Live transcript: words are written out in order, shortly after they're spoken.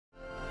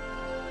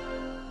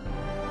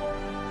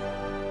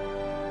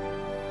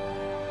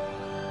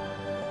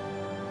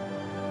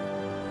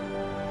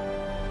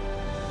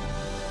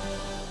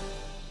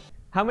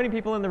How many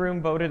people in the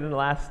room voted in the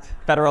last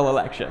federal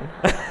election?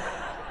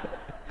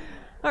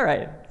 All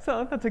right,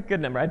 so that's a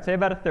good number. I'd say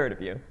about a third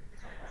of you.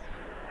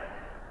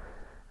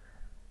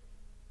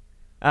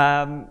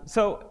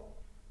 So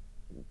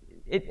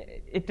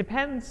it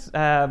depends.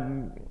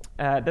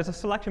 There's a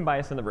selection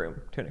bias in the room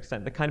to an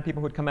extent. The kind of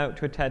people who would come out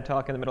to a TED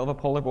Talk in the middle of a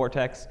polar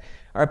vortex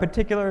are a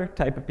particular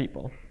type of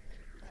people.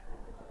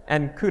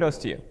 And kudos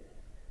to you.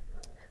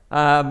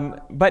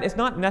 But it's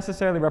not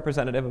necessarily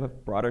representative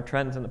of broader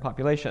trends in the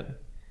population.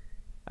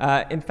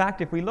 In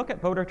fact, if we look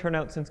at voter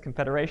turnout since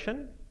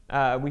Confederation,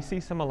 we see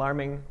some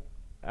alarming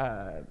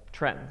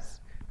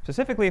trends.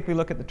 Specifically, if we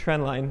look at the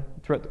trend line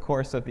throughout the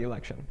course of the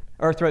election,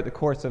 or throughout the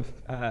course of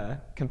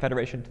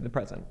Confederation to the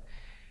present.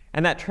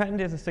 And that trend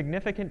is a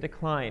significant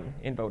decline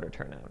in voter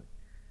turnout.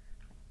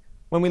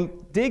 When we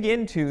dig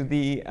into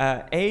the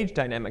age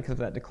dynamics of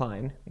that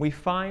decline, we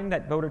find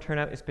that voter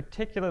turnout is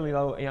particularly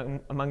low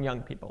among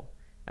young people.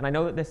 And I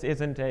know that this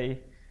isn't a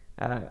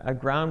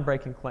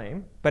groundbreaking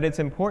claim, but it's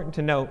important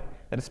to note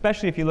that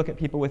especially if you look at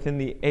people within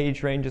the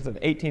age ranges of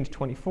 18 to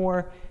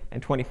 24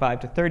 and 25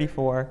 to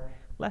 34,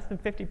 less than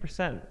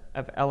 50%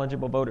 of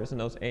eligible voters in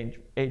those age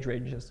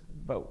ranges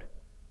vote.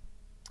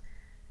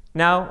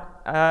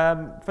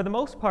 Now, for the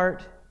most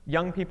part,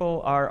 young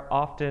people are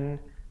often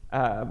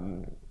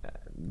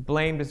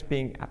blamed as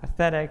being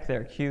apathetic.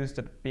 They're accused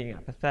of being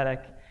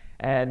apathetic,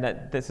 and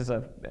that this is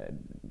a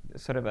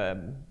sort of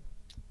a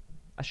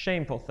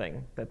shameful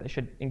thing, that they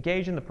should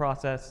engage in the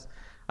process,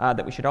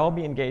 that we should all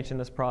be engaged in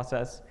this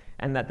process,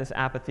 and that this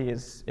apathy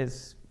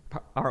is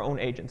our own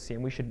agency,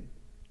 and we should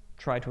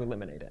try to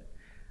eliminate it.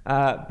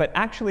 But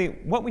actually,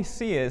 what we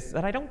see is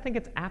that I don't think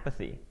it's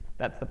apathy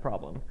that's the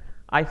problem.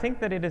 I think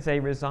that it is a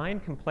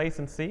resigned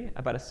complacency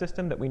about a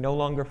system that we no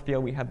longer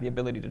feel we have the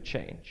ability to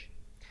change.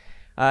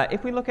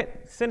 If we look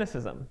at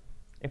cynicism,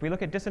 if we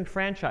look at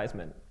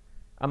disenfranchisement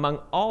among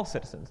all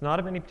citizens, not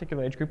of any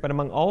particular age group, but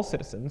among all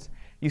citizens,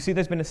 you see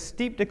there's been a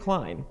steep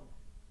decline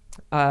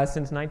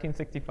since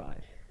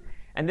 1965.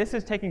 And this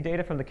is taking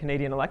data from the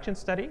Canadian Election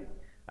Study,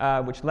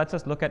 which lets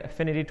us look at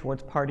affinity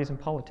towards parties and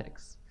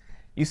politics.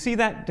 You see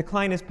that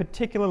decline is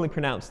particularly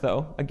pronounced,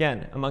 though,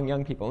 again, among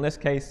young people, in this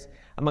case,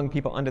 among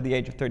people under the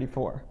age of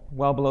 34,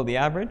 well below the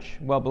average,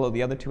 well below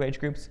the other two age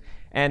groups,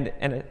 and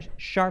a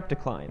sharp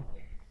decline.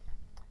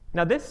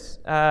 Now, this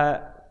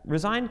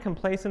resigned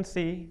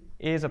complacency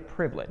is a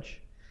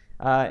privilege.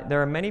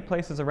 There are many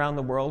places around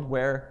the world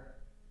where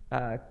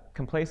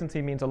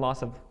complacency means a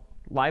loss of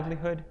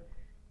livelihood,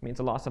 it means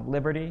a loss of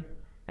liberty,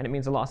 and it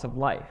means a loss of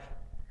life.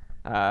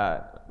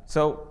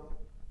 So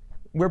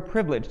we're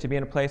privileged to be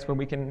in a place where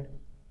we can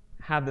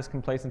have this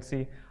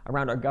complacency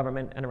around our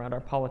government and around our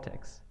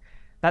politics.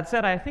 That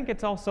said, I think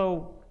it's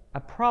also a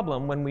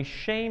problem when we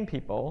shame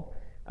people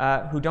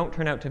who don't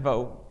turn out to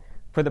vote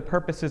for the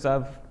purposes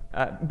of,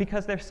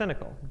 because they're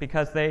cynical,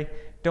 because they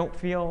don't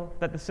feel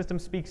that the system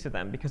speaks to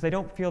them, because they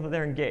don't feel that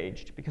they're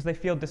engaged, because they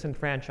feel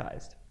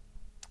disenfranchised.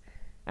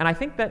 And I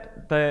think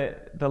that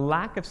the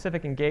lack of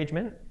civic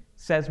engagement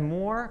says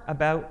more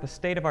about the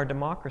state of our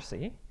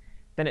democracy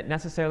than it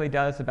necessarily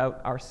does about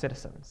our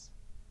citizens.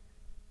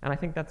 And I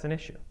think that's an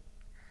issue.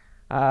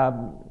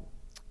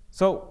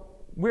 So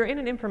we're in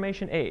an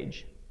information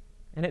age,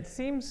 and it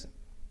seems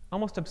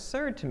almost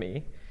absurd to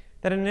me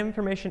that in an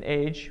information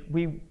age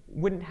we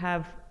wouldn't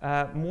have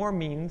more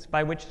means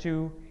by which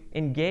to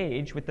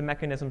engage with the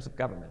mechanisms of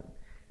government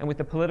and with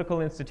the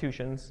political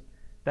institutions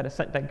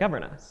that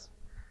govern us.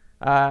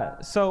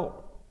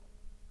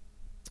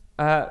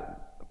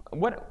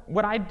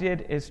 What I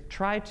did is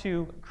try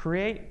to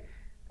create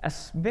a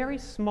very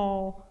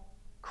small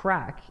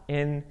crack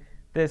in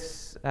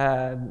this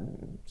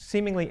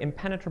seemingly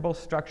impenetrable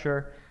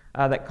structure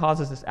that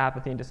causes this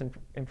apathy and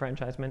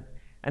disenfranchisement,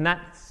 and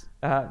that's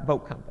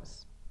Vote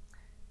Compass.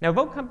 Now,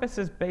 Vote Compass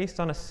is based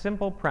on a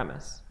simple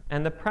premise,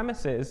 and the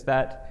premise is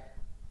that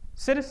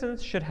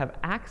citizens should have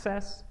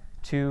access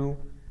to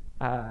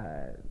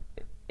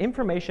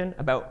information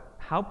about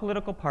how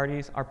political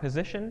parties are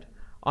positioned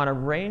on a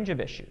range of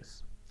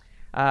issues.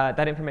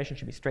 That information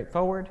should be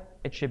straightforward,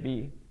 it should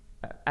be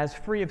as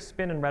free of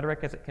spin and rhetoric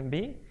as it can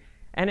be,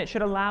 and it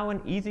should allow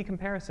an easy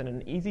comparison,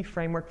 an easy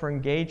framework for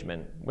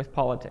engagement with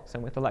politics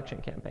and with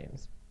election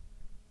campaigns.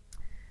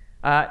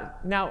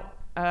 Now,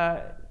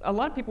 a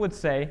lot of people would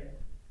say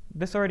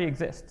this already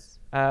exists.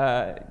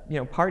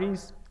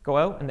 Parties go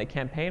out and they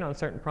campaign on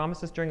certain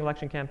promises during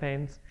election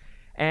campaigns,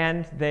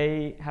 and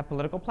they have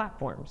political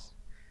platforms.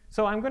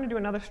 So I'm going to do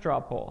another straw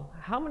poll.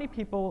 How many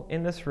people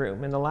in this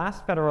room in the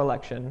last federal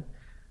election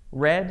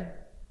read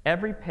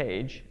every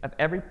page of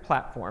every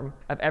platform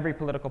of every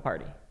political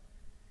party?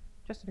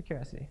 Just out of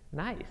curiosity.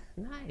 Nice,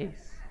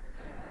 nice.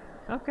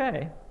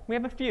 Okay, we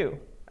have a few.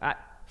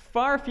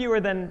 Far fewer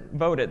than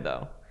voted,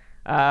 though.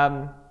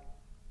 And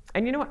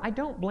you know what? I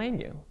don't blame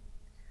you.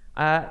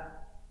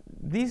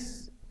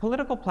 These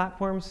political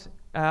platforms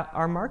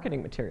are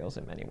marketing materials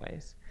in many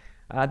ways.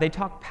 They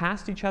talk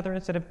past each other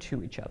instead of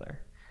to each other.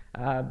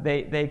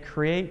 They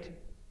create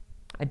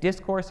a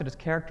discourse that is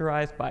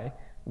characterized by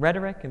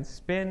rhetoric and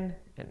spin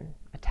and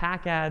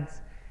attack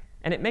ads.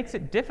 And it makes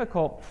it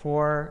difficult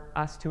for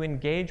us to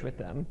engage with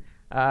them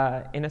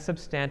in a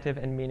substantive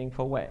and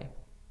meaningful way.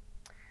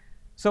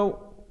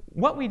 So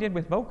what we did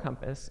with Vote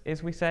Compass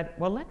is we said,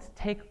 well, let's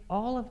take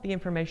all of the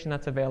information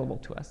that's available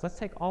to us. Let's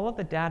take all of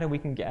the data we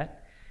can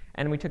get.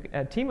 And we took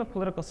a team of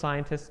political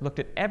scientists, looked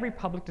at every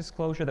public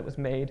disclosure that was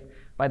made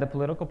by the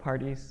political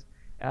parties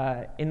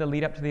in the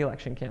lead up to the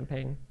election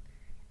campaign.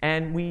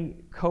 And we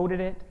coded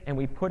it and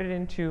we put it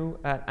into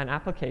an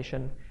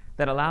application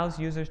that allows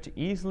users to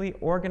easily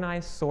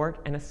organize, sort,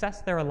 and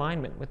assess their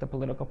alignment with the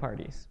political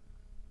parties.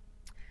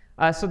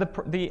 So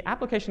the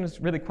application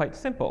is really quite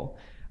simple.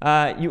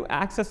 You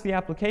access the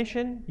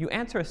application, you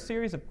answer a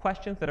series of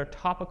questions that are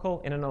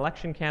topical in an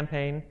election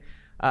campaign,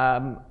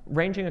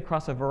 ranging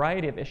across a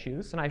variety of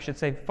issues, and I should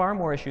say far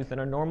more issues than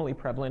are normally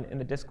prevalent in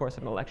the discourse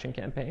of an election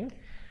campaign.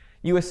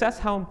 You assess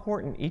how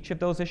important each of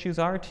those issues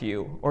are to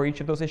you, or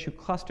each of those issue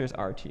clusters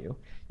are to you.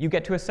 You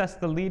get to assess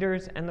the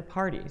leaders and the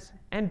parties.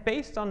 And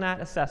based on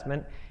that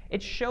assessment,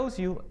 it shows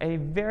you a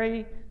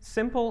very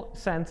simple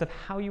sense of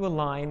how you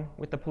align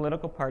with the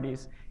political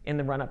parties in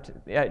the run-up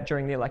to,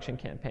 during the election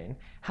campaign,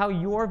 how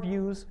your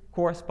views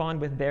correspond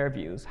with their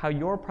views, how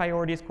your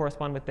priorities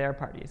correspond with their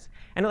parties.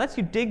 And it lets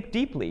you dig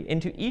deeply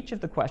into each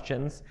of the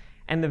questions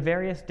and the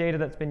various data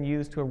that's been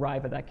used to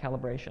arrive at that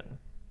calibration.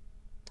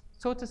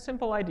 So it's a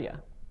simple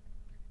idea.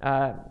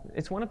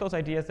 It's one of those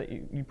ideas that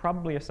you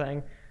probably are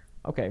saying,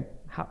 okay,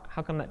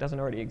 how come that doesn't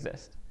already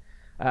exist?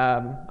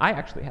 I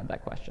actually had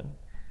that question.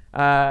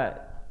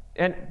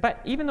 But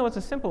even though it's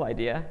a simple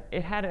idea,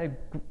 it had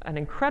an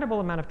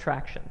incredible amount of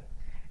traction.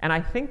 And I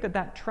think that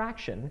that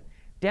traction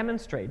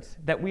demonstrates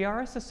that we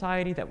are a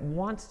society that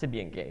wants to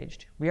be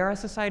engaged. We are a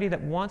society that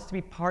wants to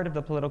be part of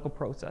the political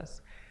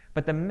process.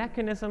 But the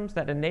mechanisms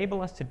that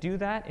enable us to do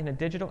that in a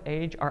digital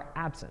age are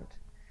absent.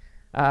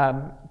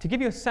 To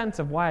give you a sense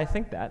of why I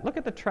think that, look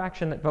at the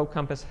traction that Vote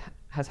Compass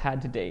has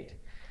had to date.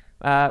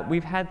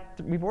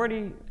 We've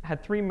already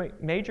had 3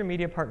 major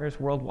media partners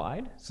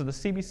worldwide. So the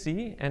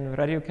CBC and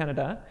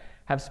Radio-Canada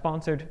have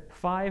sponsored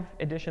 5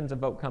 editions of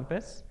Vote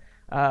Compass,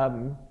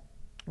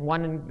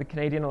 1 in the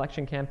Canadian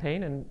election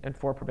campaign and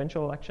 4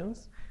 provincial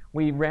elections.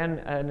 We ran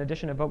an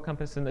edition of Vote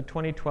Compass in the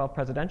 2012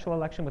 presidential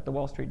election with the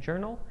Wall Street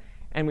Journal.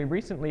 And we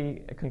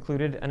recently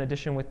concluded an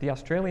edition with the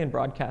Australian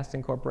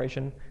Broadcasting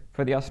Corporation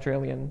for the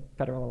Australian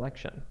federal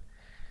election.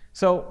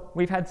 So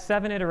we've had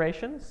 7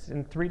 iterations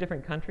in 3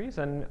 different countries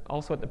and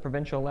also at the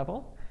provincial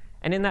level.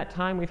 And in that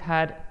time, we've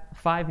had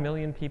 5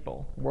 million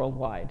people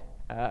worldwide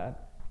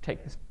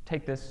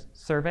take this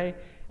survey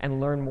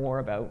and learn more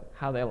about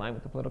how they align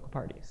with the political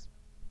parties.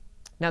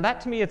 Now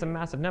that to me is a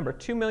massive number.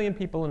 2 million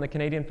people in the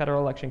Canadian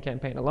federal election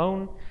campaign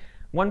alone,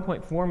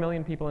 1.4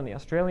 million people in the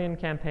Australian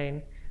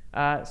campaign.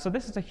 So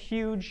this is a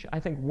huge, I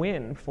think,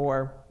 win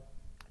for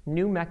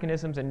new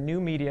mechanisms and new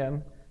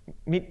media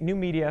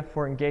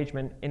for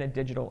engagement in a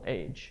digital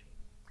age.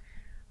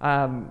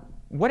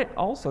 What it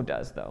also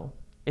does, though,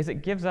 is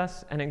it gives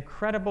us an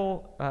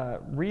incredible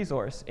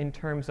resource in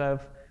terms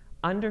of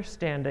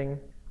understanding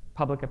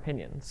public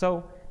opinion.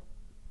 So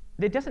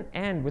it doesn't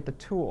end with the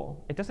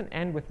tool. It doesn't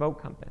end with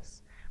Vote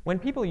Compass. When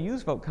people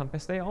use Vote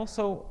Compass, they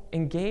also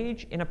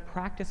engage in a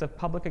practice of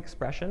public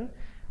expression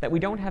that we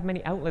don't have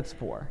many outlets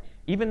for.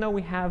 Even though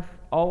we have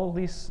all of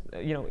these,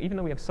 even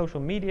though we have social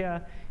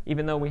media,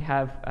 even though we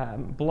have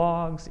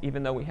blogs,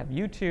 even though we have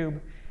YouTube,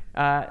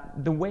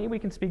 the way we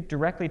can speak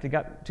directly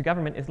to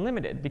government is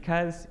limited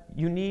because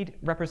you need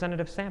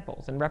representative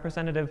samples and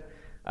representative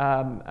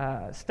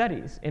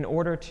studies in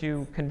order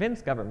to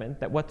convince government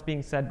that what's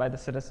being said by the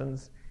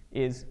citizens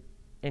is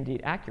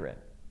indeed accurate.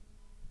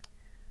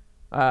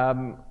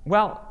 And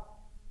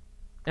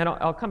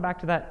I'll come back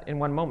to that in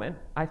one moment.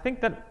 I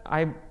think that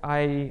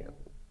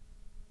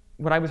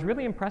what I was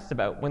really impressed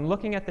about when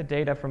looking at the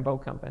data from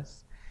Vote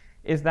Compass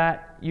is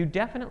that you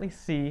definitely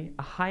see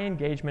a high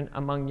engagement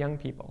among young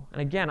people.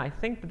 And again, I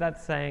think that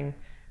that's saying,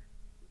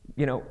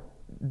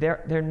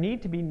 there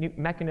need to be new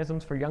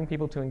mechanisms for young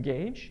people to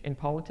engage in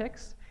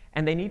politics,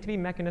 and they need to be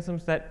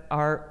mechanisms that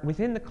are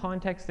within the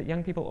context that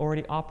young people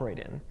already operate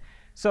in.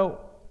 So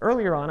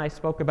earlier on, I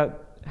spoke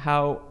about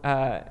how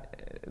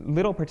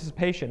little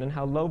participation and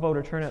how low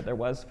voter turnout there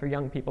was for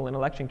young people in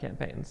election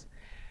campaigns.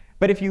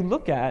 But if you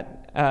look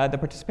at the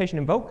participation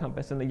in Vote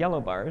Compass in the yellow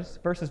bars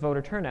versus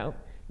voter turnout,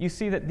 you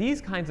see that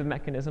these kinds of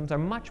mechanisms are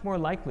much more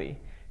likely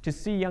to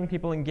see young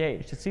people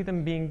engaged, to see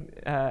them being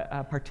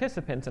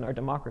participants in our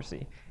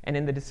democracy and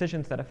in the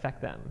decisions that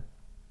affect them.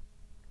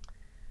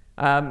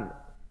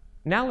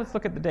 Now let's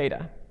look at the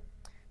data.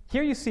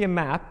 Here you see a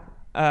map,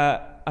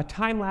 a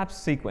time-lapse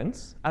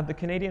sequence of the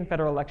Canadian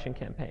federal election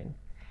campaign.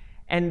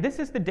 And this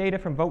is the data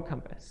from Vote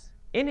Compass.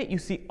 In it, you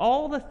see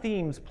all the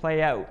themes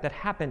play out that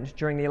happened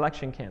during the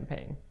election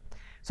campaign.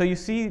 So you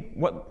see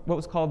what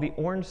was called the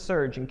Orange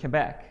Surge in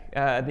Quebec,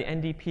 the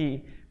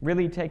NDP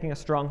really taking a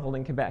stronghold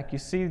in Quebec. You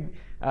see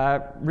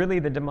really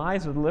the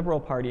demise of the Liberal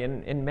Party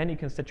in many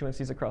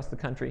constituencies across the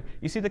country.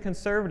 You see the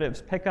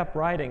Conservatives pick up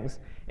ridings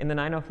in the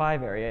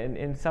 905 area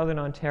in southern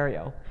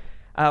Ontario.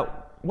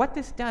 what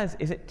this does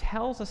is it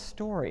tells a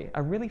story,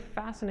 a really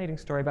fascinating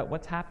story about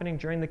what's happening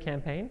during the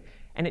campaign,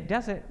 and it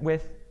does it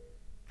with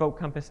Vote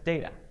Compass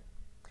data.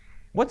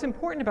 What's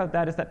important about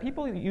that is that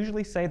people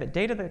usually say that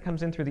data that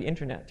comes in through the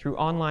internet, through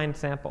online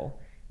sample,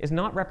 is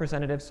not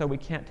representative, so we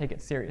can't take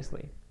it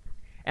seriously.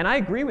 And I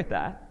agree with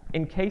that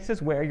in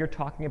cases where you're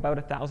talking about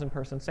a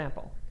 1,000-person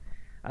sample.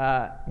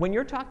 When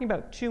you're talking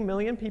about 2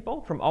 million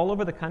people from all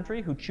over the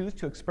country who choose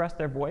to express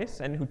their voice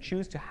and who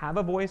choose to have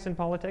a voice in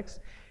politics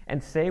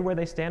and say where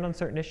they stand on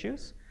certain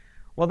issues,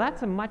 well,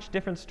 that's a much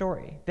different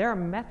story. There are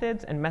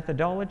methods and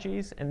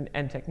methodologies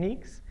and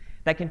techniques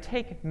that can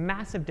take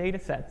massive data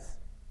sets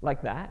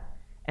like that,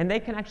 and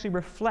they can actually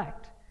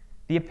reflect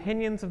the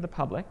opinions of the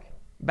public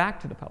back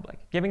to the public,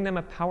 giving them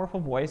a powerful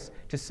voice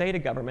to say to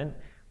government,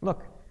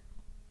 look,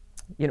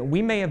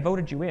 we may have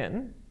voted you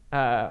in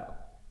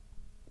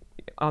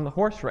on the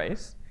horse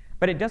race,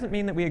 but it doesn't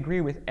mean that we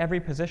agree with every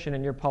position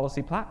in your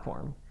policy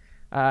platform.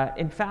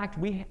 In fact,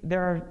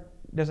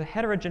 there's a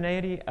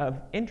heterogeneity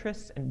of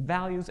interests and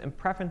values and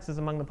preferences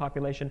among the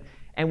population,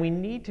 and we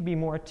need to be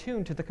more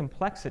attuned to the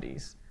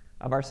complexities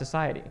of our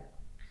society.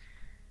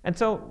 And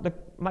so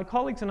my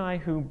colleagues and I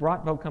who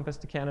brought Vote Compass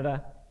to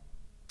Canada,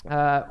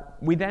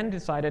 we then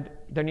decided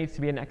there needs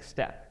to be a next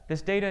step.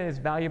 This data is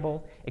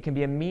valuable. It can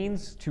be a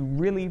means to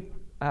really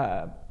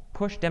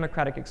push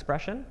democratic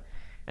expression.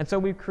 And so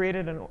we've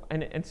created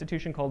an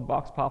institution called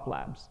Vox Pop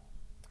Labs.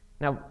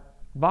 Now,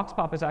 Vox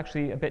Pop is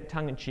actually a bit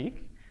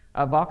tongue-in-cheek.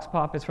 Vox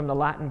Pop is from the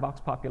Latin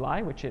Vox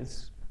Populi,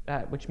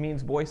 which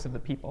means voice of the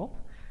people.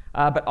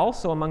 But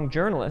also among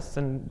journalists,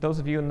 and those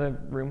of you in the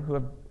room who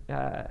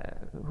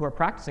are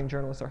practicing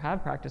journalists or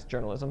have practiced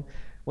journalism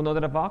will know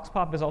that a Vox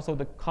Pop is also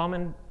the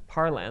common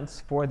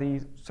parlance for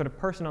the sort of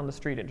person on the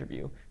street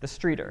interview, the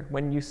streeter.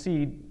 When you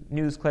see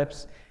news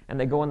clips and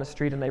they go on the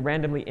street and they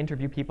randomly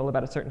interview people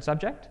about a certain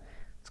subject,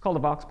 it's called a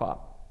Vox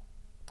Pop.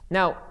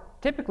 Now,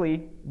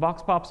 typically,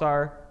 Vox Pops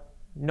are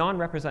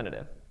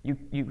non-representative.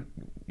 You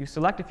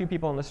select a few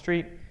people on the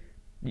street.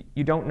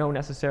 You don't know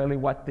necessarily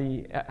what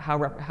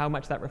how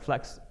much that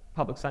reflects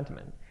public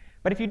sentiment.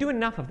 But if you do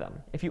enough of them,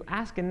 if you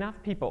ask enough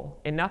people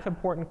enough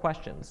important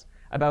questions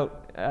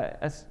about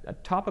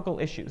topical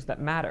issues that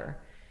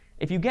matter,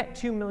 if you get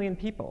 2 million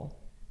people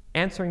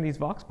answering these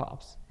Vox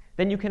Pops,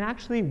 then you can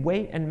actually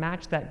weight and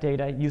match that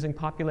data using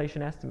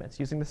population estimates,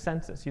 using the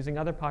census, using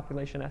other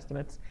population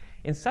estimates,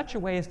 in such a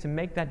way as to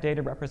make that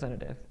data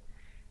representative.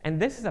 And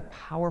this is a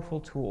powerful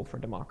tool for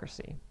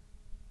democracy.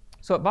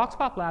 So at Vox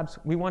Pop Labs,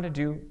 we want to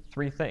do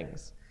 3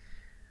 things.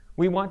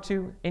 We want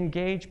to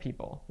engage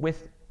people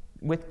with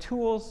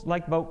tools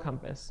like Vote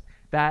Compass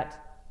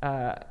that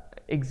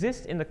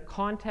exist in the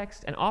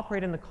context and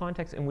operate in the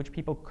context in which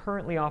people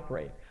currently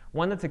operate,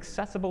 one that's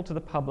accessible to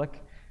the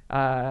public,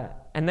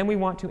 and then we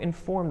want to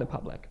inform the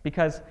public,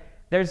 because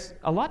there's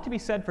a lot to be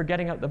said for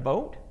getting out the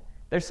vote.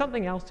 There's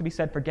something else to be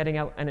said for getting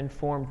out an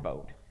informed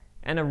vote.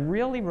 And a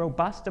really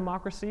robust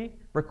democracy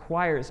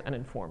requires an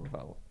informed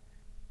vote.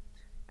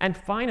 And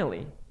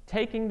finally,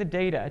 taking the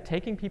data,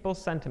 taking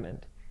people's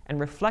sentiment, and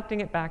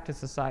reflecting it back to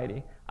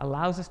society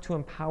allows us to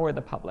empower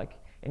the public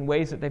in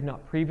ways that they've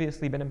not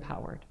previously been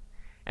empowered.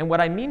 And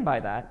what I mean by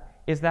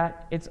that is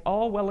that it's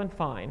all well and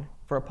fine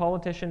for a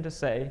politician to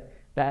say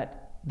that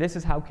this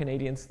is how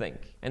Canadians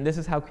think, and this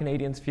is how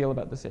Canadians feel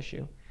about this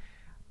issue.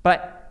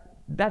 But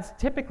that's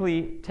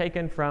typically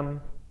taken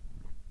from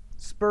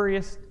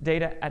spurious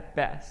data at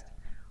best.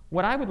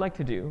 What I would like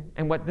to do,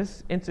 and what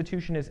this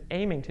institution is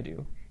aiming to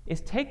do,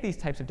 is take these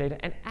types of data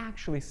and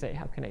actually say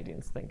how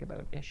Canadians think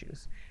about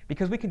issues.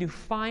 Because we can do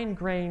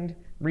fine-grained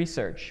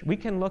research. We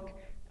can look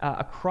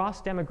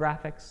across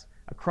demographics,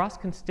 across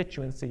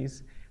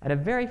constituencies, at a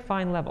very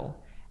fine level.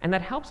 And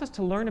that helps us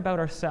to learn about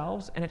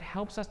ourselves, and it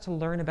helps us to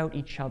learn about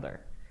each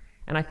other.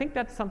 And I think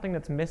that's something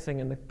that's missing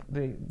in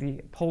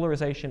the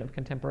polarization of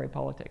contemporary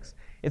politics,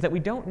 is that we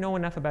don't know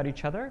enough about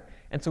each other,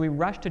 and so we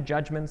rush to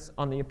judgments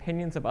on the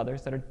opinions of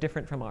others that are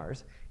different from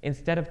ours,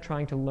 instead of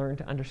trying to learn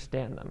to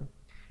understand them.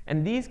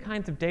 And these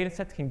kinds of data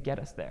sets can get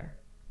us there.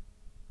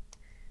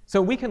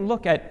 So we can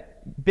look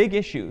at big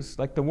issues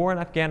like the war in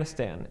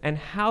Afghanistan and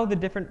how the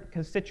different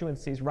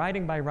constituencies,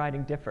 riding by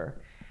riding,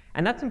 differ.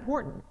 And that's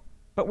important.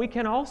 But we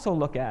can also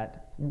look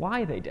at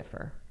why they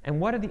differ and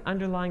what are the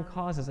underlying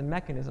causes and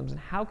mechanisms, and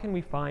how can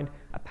we find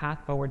a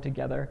path forward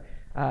together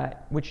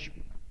which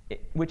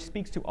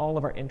speaks to all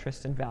of our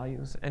interests and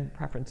values and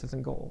preferences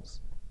and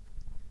goals.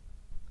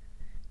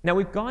 Now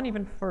we've gone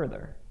even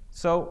further.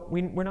 So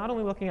we're not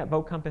only looking at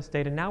Vote Compass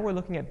data, now we're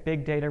looking at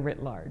big data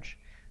writ large.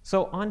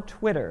 So on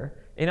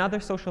Twitter, in other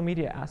social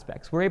media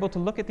aspects, we're able to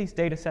look at these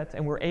data sets,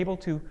 and we're able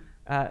to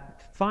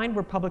find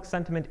where public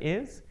sentiment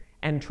is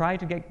and try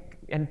to get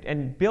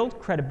and build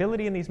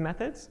credibility in these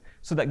methods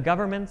so that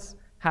governments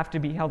have to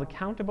be held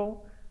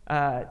accountable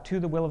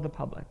to the will of the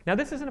public. Now,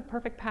 this isn't a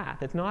perfect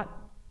path. It's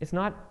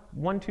not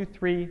 1, 2,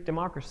 3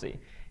 democracy.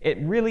 It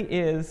really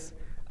is,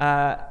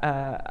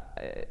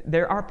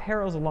 there are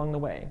perils along the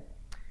way.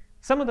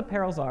 Some of the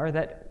perils are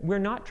that we're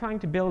not trying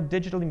to build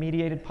digitally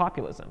mediated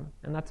populism,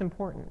 and that's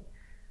important.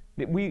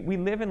 We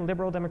live in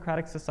liberal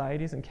democratic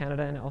societies in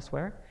Canada and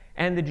elsewhere,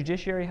 and the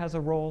judiciary has a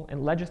role,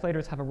 and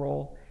legislators have a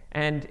role,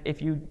 and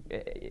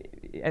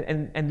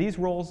these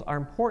roles are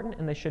important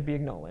and they should be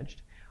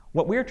acknowledged.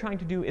 What we're trying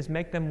to do is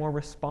make them more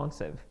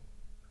responsive.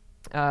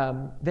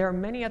 There are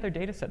many other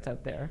data sets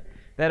out there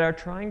that are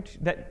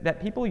that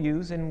people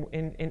use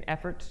in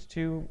efforts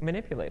to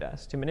manipulate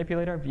us, to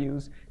manipulate our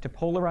views, to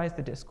polarize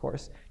the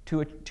discourse,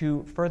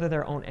 to further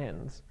their own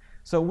ends.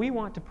 So we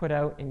want to put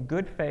out in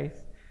good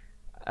faith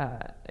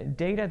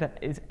data that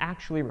is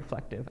actually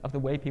reflective of the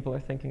way people are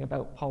thinking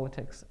about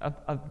politics,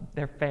 of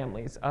their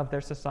families, of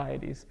their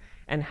societies,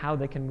 and how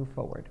they can move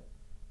forward.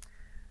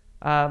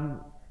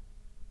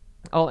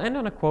 I'll end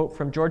on a quote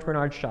from George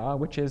Bernard Shaw,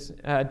 which is,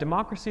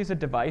 "Democracy is a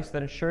device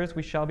that ensures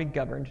we shall be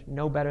governed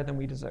no better than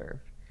we deserve."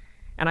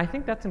 And I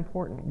think that's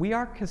important. We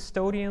are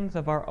custodians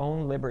of our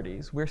own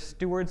liberties. We're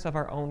stewards of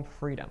our own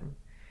freedom.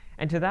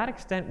 And to that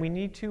extent, we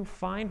need to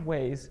find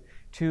ways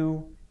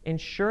to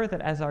ensure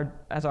that as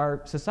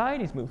our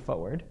societies move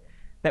forward,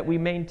 that we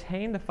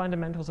maintain the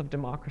fundamentals of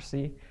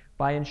democracy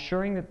by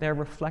ensuring that they're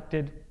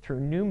reflected through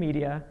new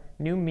media,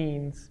 new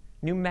means,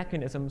 new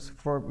mechanisms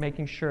for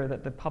making sure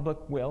that the public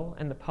will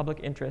and the public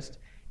interest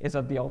is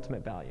of the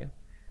ultimate value.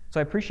 So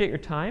I appreciate your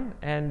time,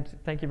 and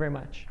thank you very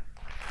much.